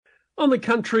On the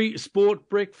Country Sport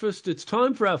Breakfast, it's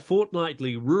time for our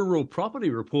fortnightly rural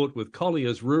property report with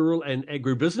Collier's Rural and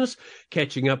Agribusiness,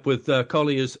 catching up with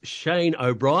Collier's Shane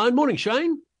O'Brien. Morning,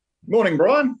 Shane. Morning,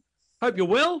 Brian. Hope you're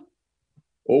well.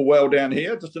 All well down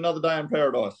here. Just another day in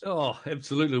paradise. Oh,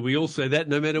 absolutely. We all say that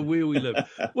no matter where we live.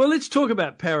 Well, let's talk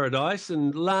about paradise.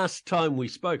 And last time we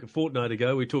spoke, a fortnight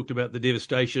ago, we talked about the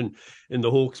devastation in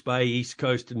the Hawke's Bay, East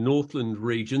Coast and Northland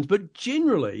regions. But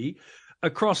generally,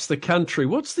 across the country,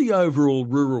 what's the overall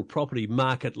rural property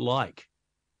market like?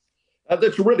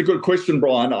 That's a really good question,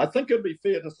 Brian. I think it'd be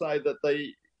fair to say that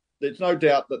there's no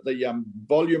doubt that the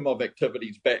volume of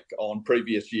activity's back on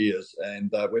previous years,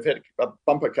 and we've had a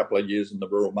bumper couple of years in the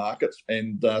rural markets,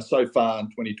 and so far in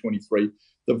 2023,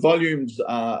 the volumes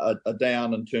are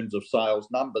down in terms of sales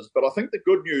numbers. But I think the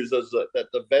good news is that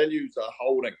the values are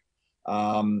holding.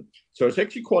 So it's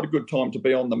actually quite a good time to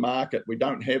be on the market. We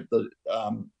don't have the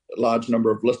large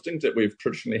number of listings that we've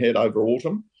traditionally had over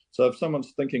autumn. So if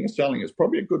someone's thinking of selling, it's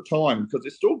probably a good time because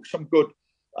there's still some good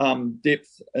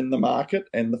depth in the market,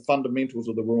 and the fundamentals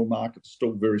of the rural market are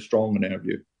still very strong in our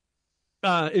view.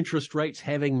 Interest rates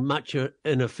having much an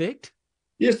effect?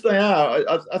 Yes, they are.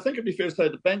 I think it'd be fair to say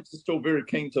the banks are still very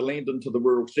keen to lend into the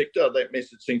rural sector. That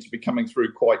message seems to be coming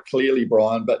through quite clearly,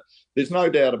 Brian, but there's no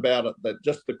doubt about it that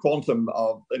just the quantum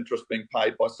of interest being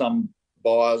paid by some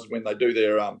buyers when they do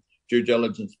their due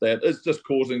diligence, that is just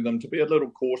causing them to be a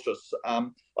little cautious. I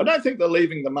don't think they're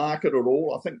leaving the market at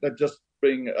all. I think they're just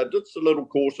being just a little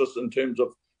cautious in terms of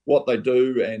what they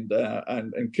do and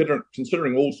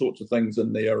considering all sorts of things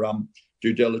in their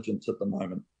due diligence at the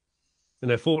moment. In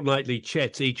our fortnightly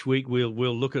chats each week, we'll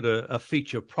look at a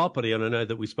feature property. And I know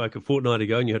that we spoke a fortnight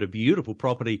ago and you had a beautiful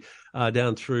property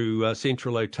down through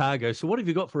central Otago. So what have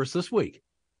you got for us this week?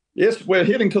 Yes, we're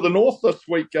heading to the north this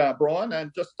week, Brian, and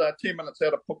just 10 minutes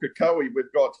out of Pukekohe,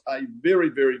 we've got a very,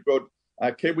 very good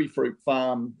kiwi fruit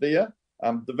farm there,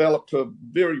 developed to a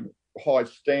very high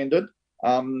standard.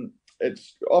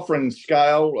 It's offering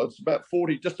scale. It's about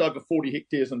just over 40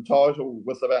 hectares in total,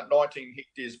 with about 19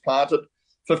 hectares planted,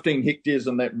 15 hectares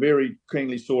in that very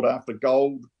keenly sought after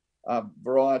gold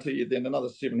variety, then another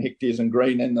 7 hectares in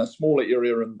green, and a smaller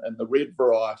area in the red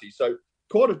variety. So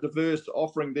quite a diverse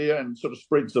offering there, and sort of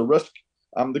spreads the risk.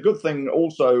 The good thing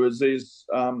also is there's,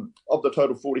 of the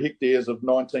total 40 hectares of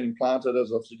 19 planted,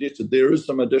 as I've suggested, there is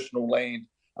some additional land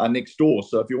next door.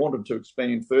 So if you wanted to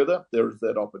expand further, there is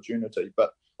that opportunity.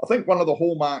 But I think one of the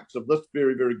hallmarks of this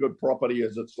very, very good property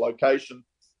is its location,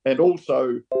 and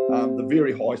also the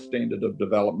very high standard of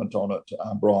development on it,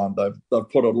 Brian. They've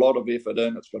put a lot of effort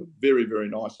in. It's got a very, very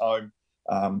nice home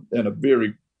in a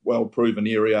very well-proven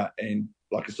area, and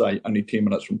like I say, only 10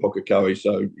 minutes from Pukekohe,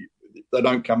 so they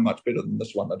don't come much better than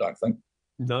this one, I don't think.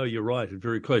 No, you're right. And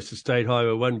very close to State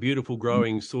Highway 1, beautiful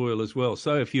growing soil as well.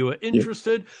 So if you are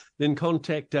interested, then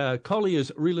contact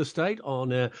Collier's Real Estate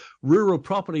on a rural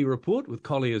property report with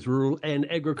Collier's Rural and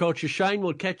Agriculture. Shane,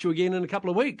 we'll catch you again in a couple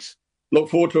of weeks. Look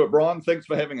forward to it, Brian. Thanks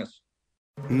for having us.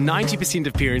 90%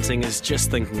 of parenting is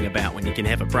just thinking about when you can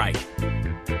have a break.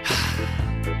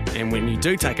 And when you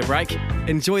do take a break,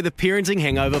 enjoy the Parenting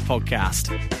Hangover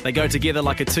podcast. They go together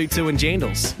like a tutu and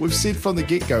jandals. We've said from the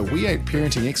get-go, we ain't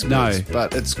parenting experts,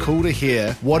 but it's cool to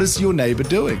hear, what is your neighbour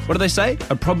doing? What do they say?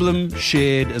 A problem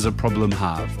shared is a problem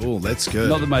halved. Oh, that's good.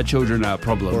 Not that my children are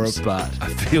problems, but I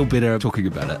feel better talking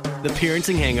about it. The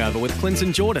Parenting Hangover with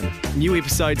Clinton Jordan. New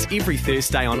episodes every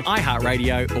Thursday on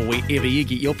iHeartRadio or wherever you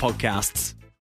get your podcasts.